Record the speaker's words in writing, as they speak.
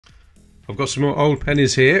I've got some more old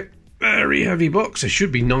pennies here. Very heavy box. There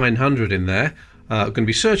should be 900 in there. I'm going to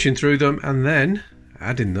be searching through them and then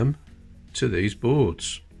adding them to these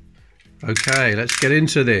boards. Okay, let's get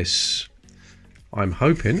into this. I'm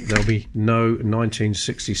hoping there'll be no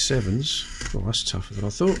 1967s. Oh, that's tougher than I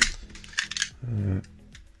thought.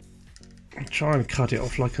 I'll try and cut it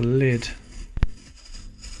off like a lid.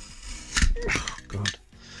 Oh, God.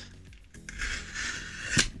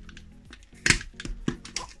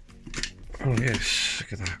 Oh, yes,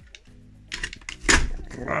 look at that.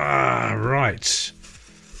 Ah, right.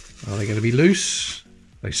 Are they going to be loose?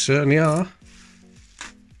 They certainly are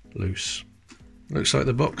loose. Looks like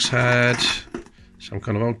the box had some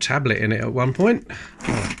kind of old tablet in it at one point. Oh,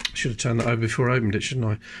 I should have turned that over before I opened it, shouldn't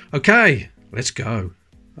I? Okay, let's go.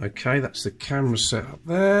 Okay, that's the camera set up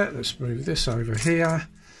there. Let's move this over here.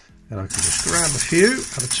 And I can just grab a few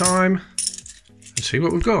at a time and see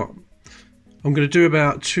what we've got. I'm going to do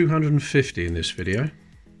about 250 in this video.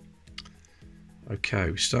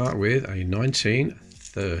 Okay, we start with a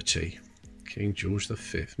 1930 King George V.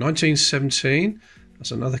 1917,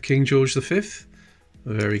 that's another King George V.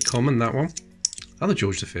 Very common, that one. Other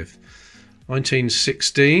George V.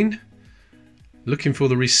 1916, looking for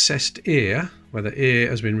the recessed ear, where the ear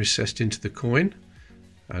has been recessed into the coin.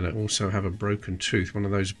 And I also have a broken tooth. One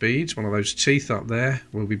of those beads, one of those teeth up there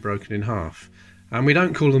will be broken in half. And we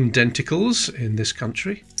don't call them denticles in this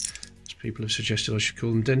country, as people have suggested I should call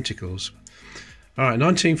them denticles. Alright,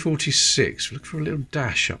 1946. Look for a little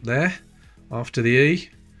dash up there after the E.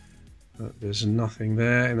 But there's nothing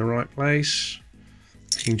there in the right place.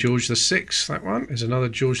 King George VI, that one is another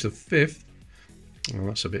George V. Oh,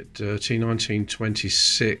 that's a bit dirty.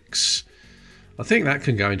 1926. I think that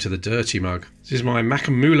can go into the dirty mug. This is my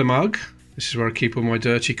Makamula mug. This is where I keep all my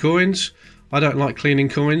dirty coins. I don't like cleaning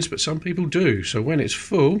coins, but some people do. So when it's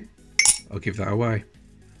full, I'll give that away.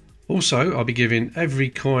 Also, I'll be giving every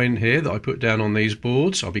coin here that I put down on these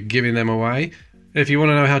boards, I'll be giving them away. If you want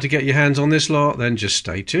to know how to get your hands on this lot, then just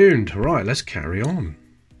stay tuned. Right, let's carry on.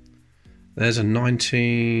 There's a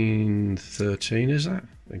 1913, is that?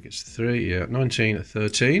 I think it's 3, yeah,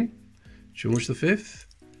 1913. George V.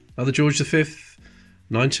 Another George V.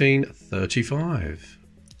 1935.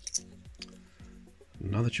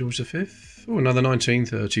 Another George V. Oh, another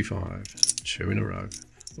 1935. 2 in a row.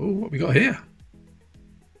 Oh, what we got here?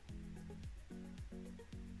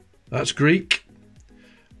 That's Greek.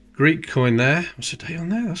 Greek coin there. What's the date on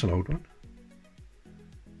there? That's an old one.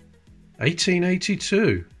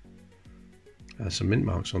 1882. There's some mint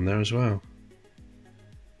marks on there as well.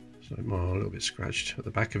 So, well, a little bit scratched at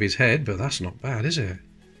the back of his head, but that's not bad, is it?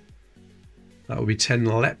 That would be 10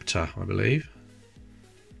 lepta, I believe.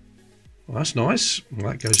 Well, that's nice. Well,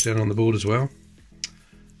 that goes down on the board as well.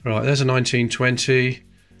 Right, there's a 1920.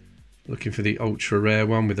 Looking for the ultra rare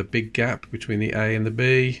one with a big gap between the A and the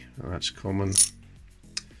B. Oh, that's common.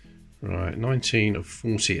 Right,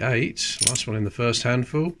 1948. Last one in the first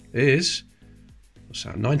handful is, what's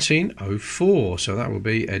that? 1904. So that will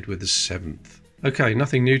be Edward VII. Okay,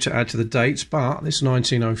 nothing new to add to the dates, but this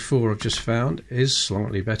 1904 I've just found is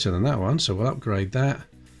slightly better than that one, so we'll upgrade that.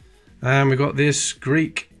 And we've got this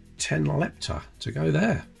Greek 10 lepta to go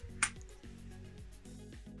there.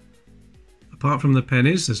 Apart from the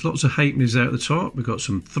pennies, there's lots of halfpennies there at the top. We've got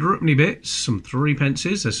some threepenny bits, some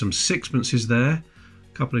threepences, there's some sixpences there,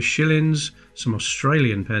 a couple of shillings, some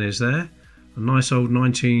Australian pennies there, a nice old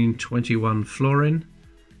 1921 florin,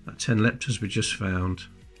 that 10 leptas we just found.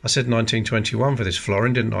 I said 1921 for this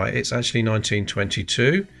florin, didn't I? It's actually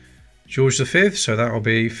 1922. George V, so that will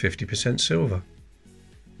be 50% silver.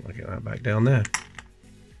 I'll get that back down there.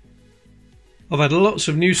 I've had lots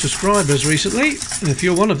of new subscribers recently, and if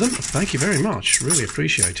you're one of them, thank you very much. Really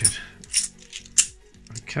appreciate it.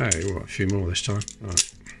 Okay, a few more this time.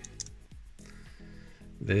 Right.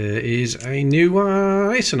 There is a new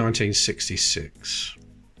one. It's a 1966.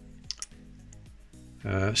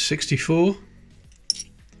 64.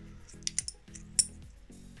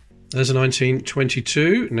 There's a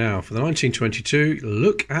 1922. Now, for the 1922,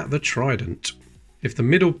 look at the trident. If the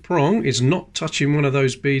middle prong is not touching one of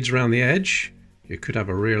those beads around the edge, you could have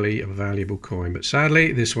a really valuable coin. But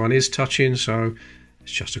sadly, this one is touching, so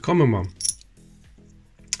it's just a common one.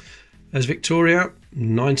 There's Victoria,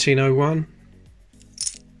 1901.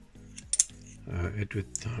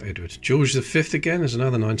 Edward. George V again. There's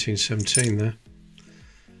another 1917 there.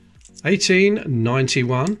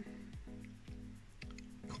 1891.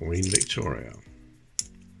 Queen Victoria.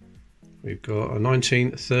 We've got a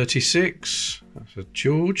 1936. That's a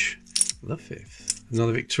George V.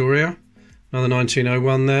 Another Victoria. Another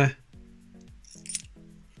 1901 there.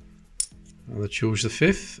 Another George V.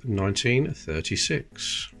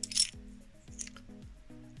 1936.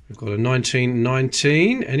 We've got a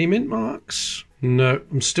 1919. Any mint marks? No.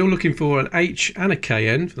 I'm still looking for an H and a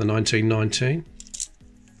KN for the 1919.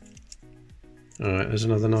 Alright, there's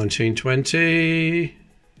another 1920.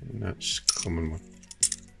 And that's a common one.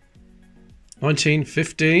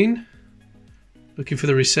 1915. Looking for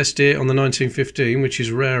the recessed ear on the 1915, which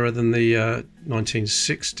is rarer than the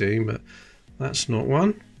 1916, but that's not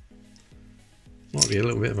one. Might be a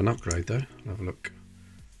little bit of an upgrade though. I'll have a look.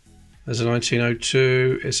 There's a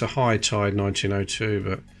 1902. It's a high tide 1902,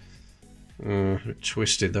 but a bit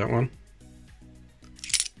twisted, that one.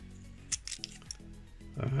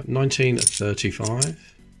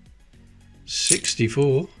 1935.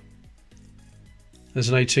 64. There's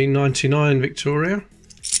an 1899 Victoria.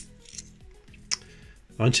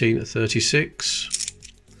 1936.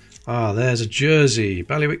 Ah, there's a Jersey.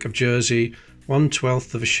 Bailiwick of Jersey.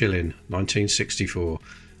 1/12 of a shilling. 1964.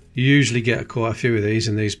 You usually get quite a few of these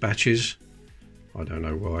in these batches. I don't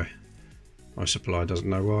know why. My supply doesn't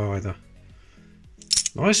know why either.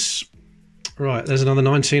 Nice. Right, there's another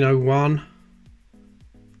 1901.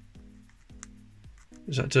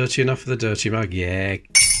 Is that dirty enough for the dirty mug? Yeah,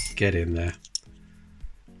 get in there.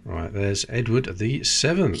 Right, there's Edward the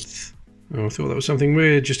 7th. Oh, I thought that was something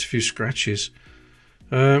weird, just a few scratches.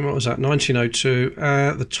 What was that? 1902.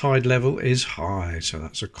 The tide level is high, so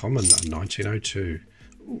that's a common 1902.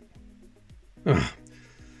 Oh,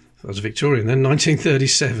 that was Victorian then.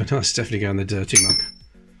 1937. That's definitely going the dirty mug.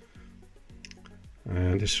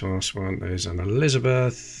 And this last one is an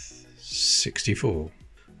Elizabeth 64.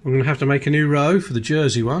 I'm going to have to make a new row for the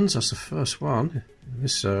Jersey ones. That's the first one in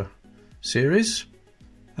this series.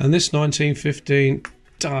 And this 1915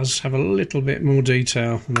 does have a little bit more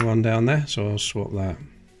detail than the one down there, so I'll swap that.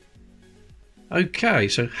 Okay,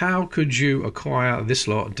 so how could you acquire this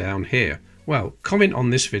lot down here? Well, comment on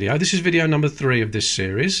this video. This is video number 3 of this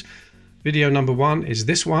series. Video number 1 is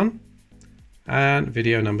this one, and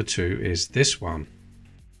video number 2 is this one.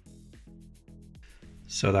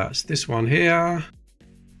 So that's this one here,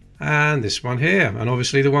 and this one here, and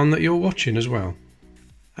obviously the one that you're watching as well.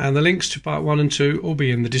 And the links to part 1 and 2 will be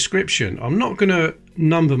in the description. I'm not going to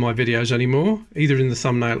number my videos anymore, either in the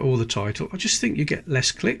thumbnail or the title. I just think you get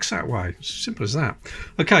less clicks that way. It's simple as that.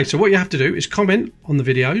 Okay, so what you have to do is comment on the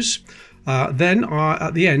videos. Then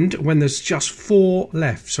at the end, when there's just 4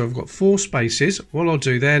 left, so I've got 4 spaces, what I'll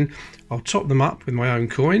do then, I'll top them up with my own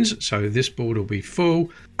coins, so this board will be full,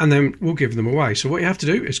 and then we'll give them away. So what you have to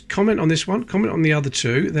do is comment on this one, comment on the other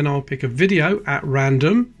 2, then I'll pick a video at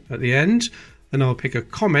random at the end. Then I'll pick a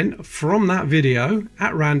comment from that video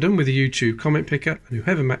at random with a YouTube comment picker, and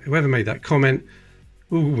whoever made that comment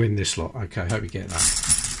will win this lot. Okay, hope you get that.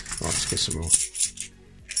 Right, let's get some more.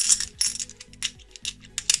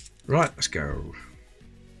 Right, let's go.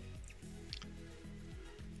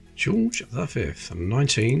 George the 5th,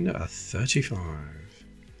 1935.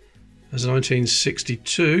 There's a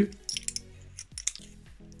 1962.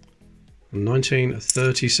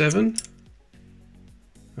 1937.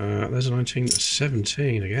 There's a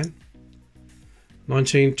 1917 again.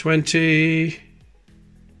 1920.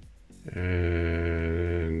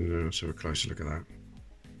 And let's have a closer look at that.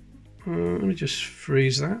 Let me just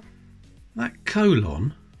freeze that. That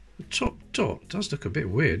colon, the top dot, does look a bit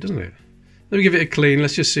weird, doesn't it? Let me give it a clean.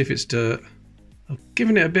 Let's just see if it's dirt. I've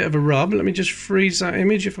given it a bit of a rub. Let me just freeze that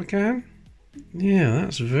image if I can. Yeah,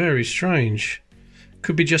 that's very strange.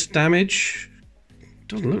 Could be just damage.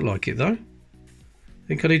 Doesn't look like it though. I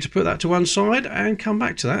think I need to put that to one side and come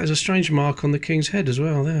back to that. There's a strange mark on the king's head as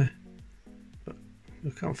well there. But I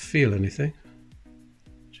can't feel anything.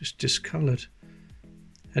 Just discoloured.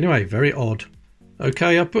 Anyway, very odd.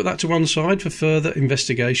 Okay, I'll put that to one side for further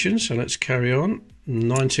investigation. So let's carry on.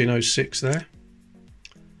 1906 there.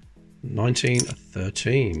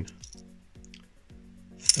 1913.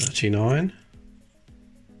 39.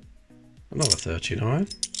 Another 39.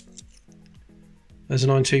 There's a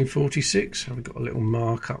 1946. I've got a little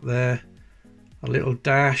mark up there. A little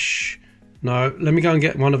dash. No, let me go and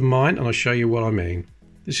get one of mine and I'll show you what I mean.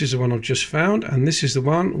 This is the one I've just found, and this is the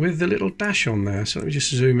one with the little dash on there. So let me just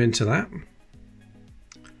zoom into that.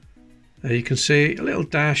 There you can see a little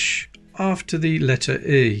dash after the letter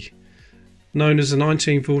E, known as the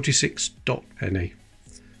 1946 dot penny.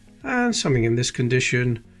 And something in this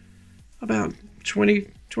condition, about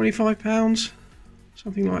 25 pounds.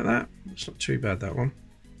 Something like that. It's not too bad, that one.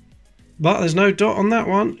 But there's no dot on that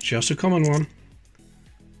one, just a common one.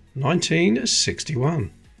 1961.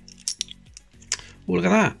 Oh, look at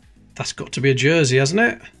that. That's got to be a Jersey, hasn't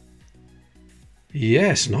it?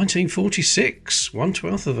 Yes, 1946.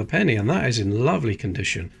 1/12 of a penny, and that is in lovely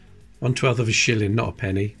condition. 1/12 of a shilling, not a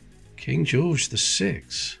penny. King George the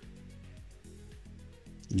 6th.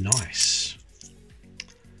 Nice.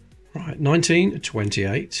 Right,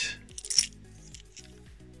 1928.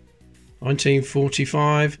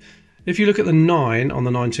 1945. If you look at the 9 on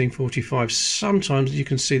the 1945, sometimes you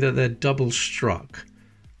can see that they're double struck.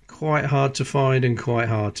 Quite hard to find and quite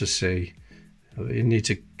hard to see. You need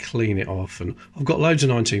to clean it off. And I've got loads of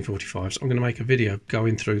 1945s. I'm going to make a video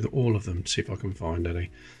going through all of them, see if I can find any.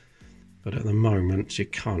 But at the moment, you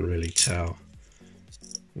can't really tell.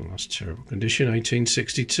 Oh, that's terrible condition.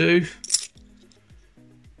 1862.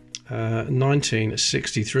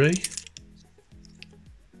 1963.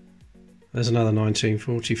 There's another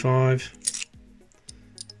 1945.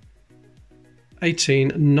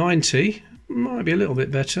 1890. Might be a little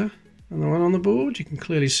bit better than the one on the board. You can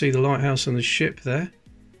clearly see the lighthouse and the ship there.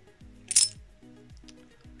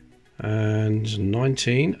 And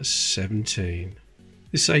 1917.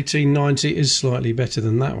 This 1890 is slightly better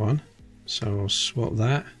than that one, so I'll swap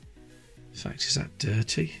that. In fact, is that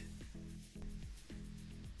dirty?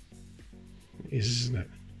 It is, isn't it?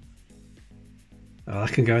 Oh,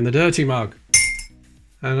 that can go in the dirty mug.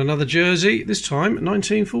 And another jersey, this time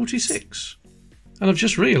 1946. And I've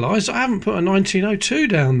just realised I haven't put a 1902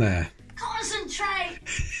 down there. Concentrate!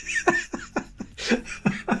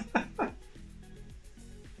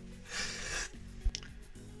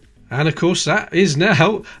 And of course that is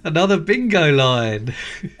now another bingo line.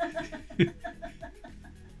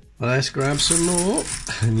 Let's grab some more.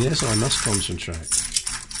 And yes, I must concentrate.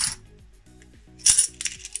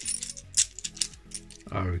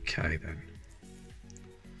 Okay then.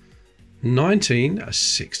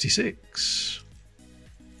 1966.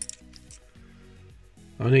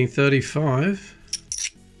 1935.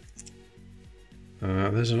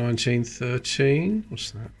 There's a 1913.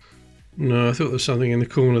 What's that? No, I thought there was something in the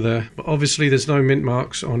corner there. But obviously there's no mint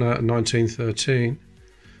marks on a 1913.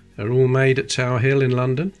 They're all made at Tower Hill in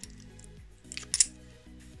London.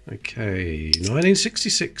 Okay,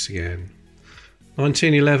 1966 again.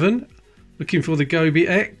 1911. Looking for the Gobi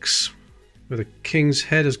X. Where the king's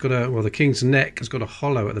head has got a, well, the king's neck has got a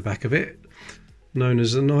hollow at the back of it. Known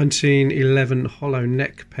as the 1911 hollow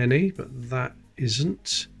neck penny, but that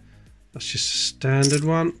isn't. That's just a standard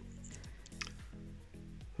one.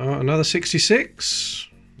 Another 66,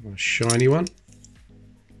 a shiny one.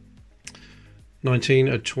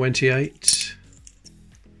 1928.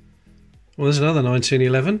 Well, there's another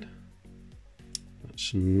 1911.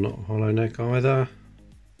 That's not hollow neck either.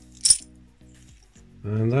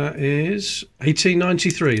 And that is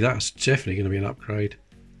 1893. That's definitely going to be an upgrade.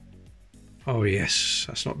 Oh yes,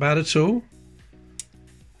 that's not bad at all.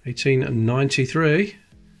 1893.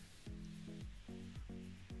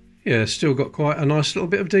 Yeah, still got quite a nice little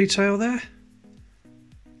bit of detail there.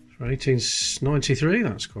 For 1893,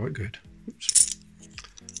 that's quite good. Oops.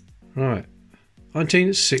 Right,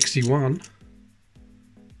 1961.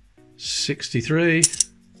 63.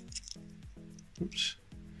 Oops.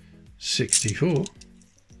 64.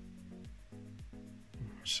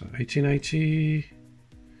 So 1880.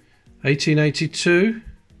 1882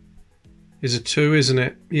 is a 2, isn't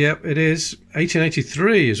it? Yep, it is.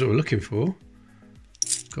 1883 is what we're looking for.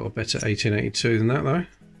 Got a better 1882 than that, though.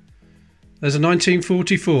 There's a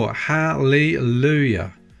 1944.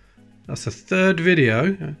 Hallelujah. That's the third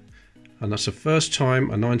video, and that's the first time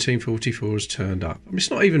a 1944 has turned up. I mean, it's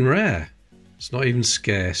not even rare. It's not even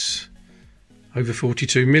scarce. Over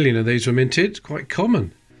 42 million of these were minted. Quite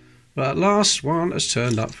common. But at last, one has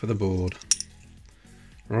turned up for the board.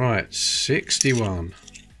 Right, 61.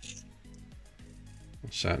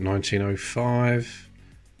 What's that? 1905.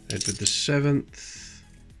 Edward the 7th.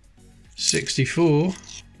 64.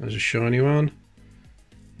 There's a shiny one.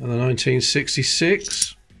 And the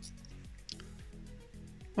 1966.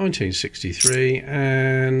 1963.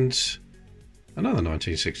 And another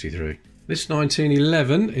 1963. This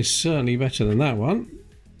 1911 is certainly better than that one.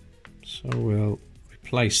 So we'll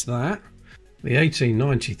replace that. The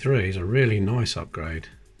 1893 is a really nice upgrade.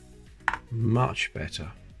 Much better.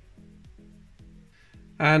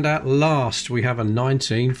 And at last we have a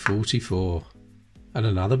 1944 and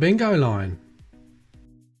another bingo line.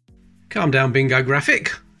 Calm down, bingo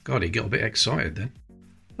graphic. God, he got a bit excited then.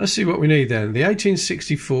 Let's see what we need then. The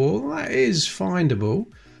 1864, that is findable.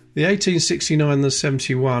 The 1869 and the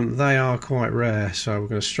 71, they are quite rare, so we're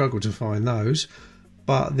going to struggle to find those.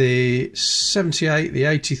 But the 78, the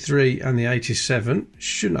 83 and the 87,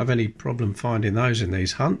 shouldn't have any problem finding those in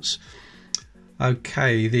these hunts.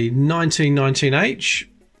 Okay, the 1919H,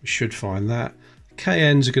 we should find that.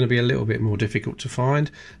 KNs are going to be a little bit more difficult to find.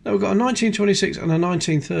 Now we've got a 1926 and a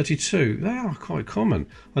 1932. They are quite common.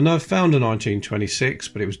 I know I've found a 1926,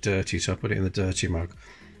 but it was dirty, so I put it in the dirty mug.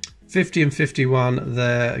 50 and 51,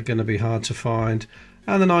 they're going to be hard to find.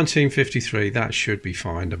 And the 1953, that should be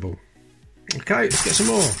findable. Okay, let's get some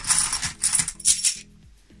more.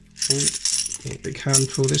 Oh, a big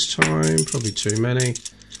handful this time, probably too many.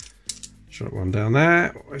 Drop one down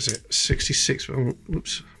there. What is it? 66. Oh,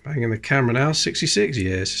 whoops, banging the camera now. 66?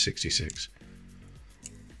 Yes, 66.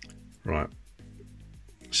 Right.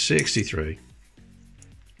 63.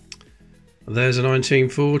 There's a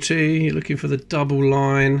 1940. You're looking for the double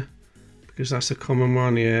line because that's a common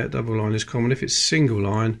one. Yeah, double line is common. If it's single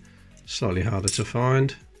line, slightly harder to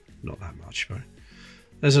find. Not that much, though.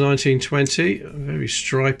 There's a 1920. Very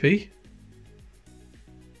stripy.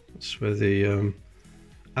 That's where the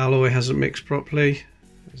alloy hasn't mixed properly.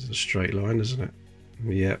 It's a straight line, isn't it?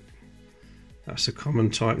 Yep. That's a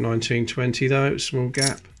common type 1920 though. Small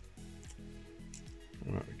gap.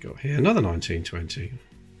 Alright, we've got here another 1920.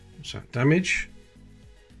 What's that? Damage?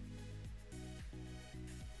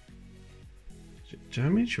 Is it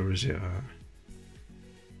damage or is it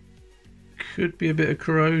could be a bit of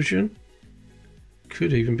corrosion.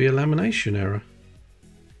 Could even be a lamination error.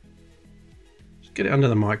 Let's get it under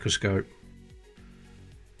the microscope.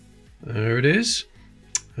 There it is.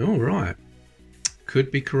 All right.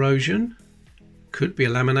 Could be corrosion. Could be a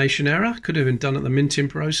lamination error. Could have been done at the minting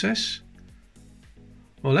process.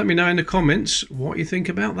 Well, let me know in the comments what you think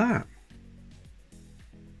about that.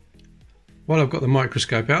 While I've got the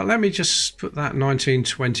microscope out, let me just put that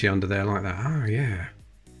 1920 under there like that. Oh, yeah.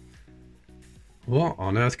 What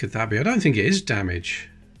on earth could that be? I don't think it is damage.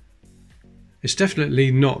 It's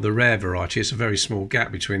definitely not the rare variety. It's a very small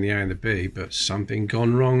gap between the A and the B, but something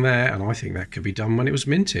gone wrong there, and I think that could be done when it was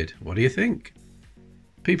minted. What do you think?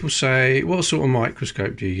 People say, what sort of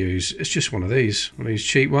microscope do you use? It's just one of these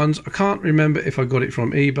cheap ones. I can't remember if I got it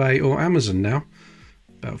from eBay or Amazon now.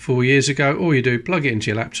 About 4 years ago. All you do, plug it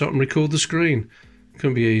into your laptop and record the screen.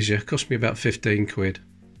 Couldn't be easier. Cost me about 15 quid.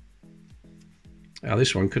 Now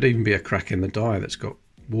this one could even be a crack in the die that's got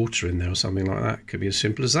water in there or something like that. Could be as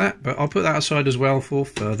simple as that, but I'll put that aside as well for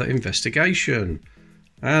further investigation.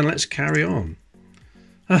 And let's carry on.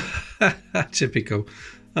 Typical.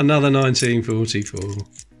 Another 1944.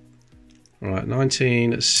 Right,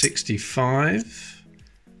 1965.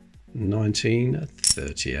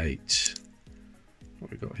 1938.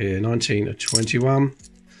 What have we got here? 1921.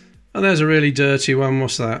 And there's a really dirty one.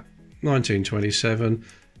 What's that? 1927.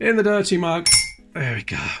 In the dirty mug. There we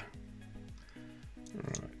go.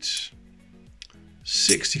 Right.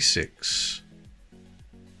 66.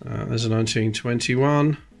 There's a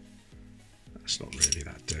 1921. That's not really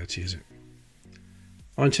that dirty, is it?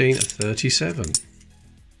 1937.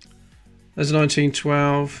 There's a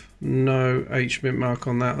 1912. No H mint mark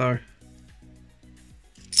on that though.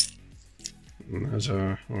 And there's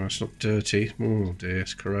a, well, it's not dirty. Oh dear,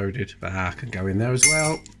 it's corroded. But can go in there as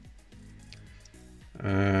well.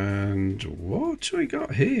 And what do we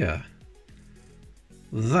got here?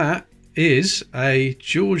 That is a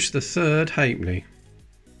George III halfpenny.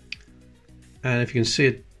 And if you can see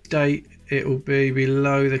a date, it will be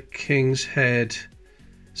below the King's Head.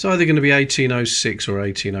 It's either going to be 1806 or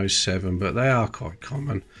 1807, but they are quite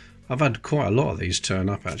common. I've had quite a lot of these turn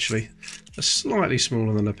up actually. They're slightly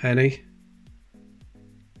smaller than a penny.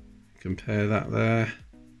 Compare that there.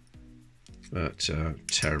 But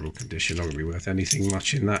terrible condition, not going to be worth anything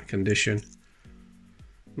much in that condition.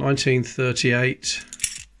 1938.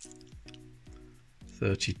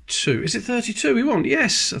 32. Is it 32 we want?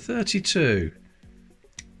 Yes, a 32.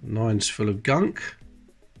 Nine's full of gunk.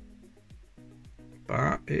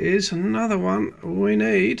 But it is another one we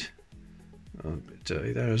need. Oh, a bit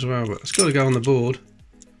dirty there as well, but it's got to go on the board.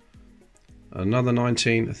 Another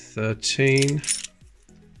 1913.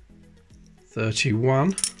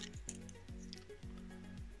 31.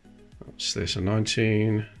 What's this? A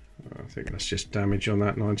 19. I think that's just damage on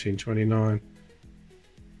that. 1929.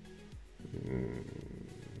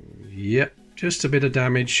 Yep, just a bit of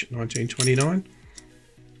damage. 1929.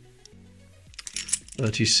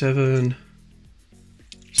 37.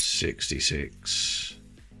 66.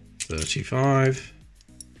 35.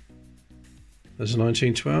 There's a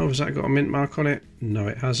 1912. Has that got a mint mark on it? No,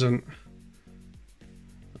 it hasn't.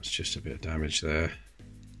 That's just a bit of damage there.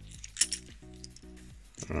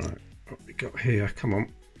 Alright, what we got here? Come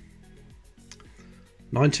on.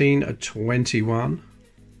 1921.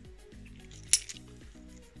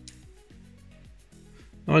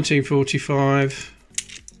 1945.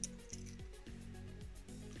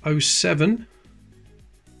 07.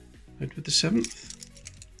 Edward the 7th.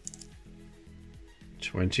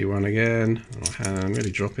 21 again. Oh, I'm really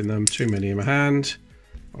dropping them. Too many in my hand.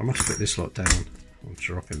 I must put this lot down. I'm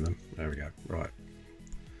dropping them. There we go. Right.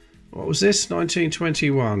 What was this?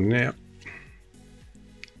 1921. Yeah.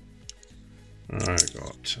 I've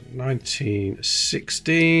got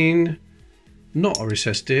 1916, not a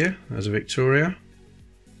recessed deer as a Victoria,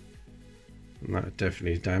 and that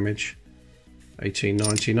definitely is damage.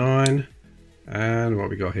 1899, and what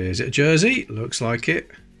we got here, is it a jersey? Looks like it.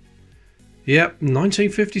 Yep,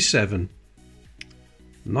 1957.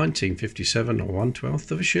 1957, or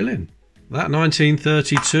 1/12 of a shilling. That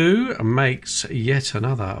 1932 makes yet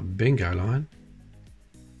another bingo line.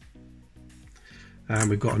 And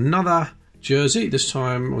we've got another jersey, this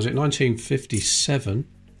time, was it 1957?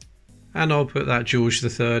 And I'll put that George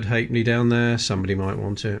III halfpenny down there, somebody might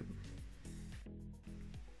want it.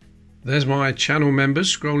 There's my channel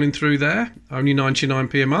members scrolling through there. Only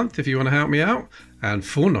 99p a month if you want to help me out, and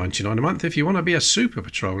 $4.99 a month if you want to be a super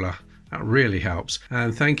patroller. That really helps.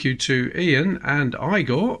 And thank you to Ian and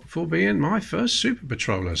Igor for being my first super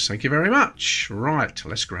patrollers. Thank you very much. Right,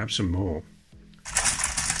 let's grab some more.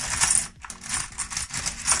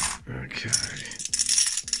 Okay.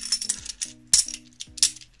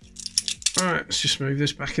 Alright, let's just move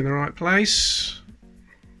this back in the right place.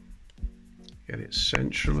 Get it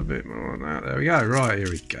central a bit more like that. There we go. Right, here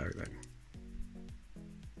we go then.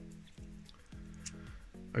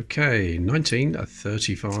 Okay,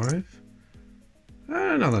 1935.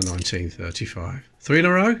 Another 1935. 3 in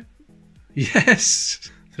a row? Yes!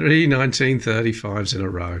 3 1935s in a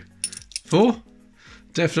row. 4?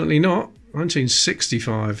 Definitely not.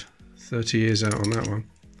 1965. 30 years out on that one.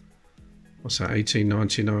 What's that?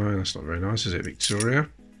 1899. That's not very nice, is it, Victoria?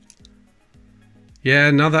 Yeah,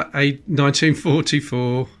 another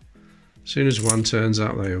 1944. As soon as one turns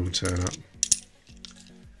up, they all turn up.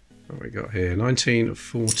 What we got here?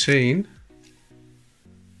 1914.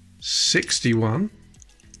 61.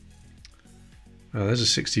 Oh, there's a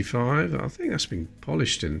 65. I think that's been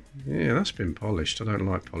polished in. Yeah, that's been polished. I don't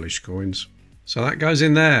like polished coins. So that goes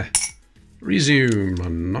in there. Resume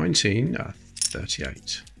on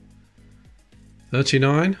 1938.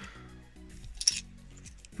 39.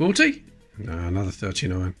 40. No, another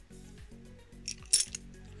 39.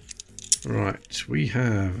 Right, we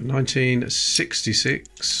have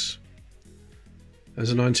 1966.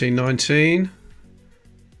 There's a 1919.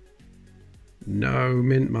 No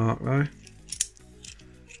mint mark though.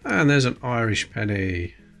 And there's an Irish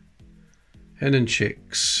penny. Hen and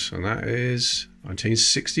chicks, and that is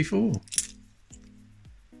 1964.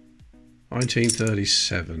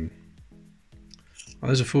 1937. Oh,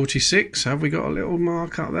 there's a 46. Have we got a little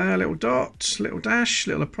mark up there? A little dot, little dash,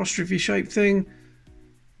 little apostrophe shaped thing?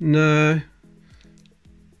 No.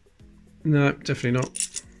 No, definitely not.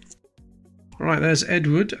 Right, there's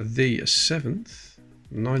Edward the 7th,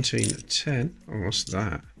 1910. Oh, what's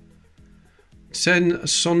that? 10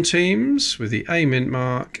 centimes with the A mint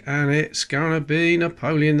mark, and it's going to be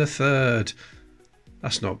Napoleon III.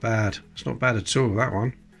 That's not bad. It's not bad at all, that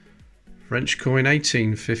one. French coin,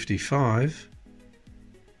 1855.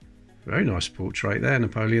 Very nice portrait there,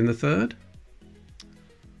 Napoleon III.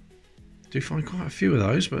 Do find quite a few of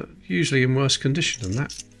those, but usually in worse condition than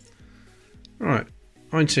that. Right,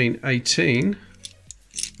 1918,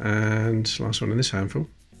 and last one in this handful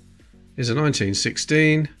is a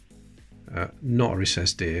 1916, not a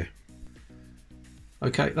recessed deer.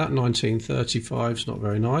 Okay, that 1935 is not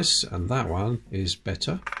very nice, and that one is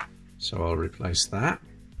better, so I'll replace that.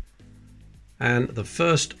 And the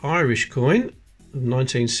first Irish coin of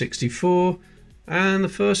 1964, and the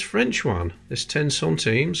first French one, this 10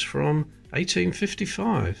 centimes from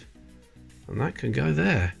 1855, and that can go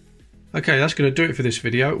there. Okay, that's going to do it for this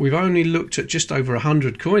video. We've only looked at just over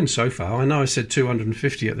 100 coins so far. I know I said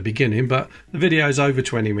 250 at the beginning, but the video is over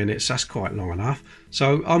 20 minutes. That's quite long enough.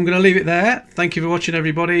 So I'm going to leave it there. Thank you for watching,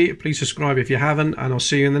 everybody. Please subscribe if you haven't, and I'll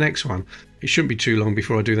see you in the next one. It shouldn't be too long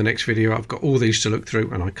before I do the next video. I've got all these to look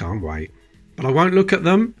through, and I can't wait. But I won't look at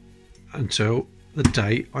them until the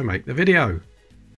day I make the video.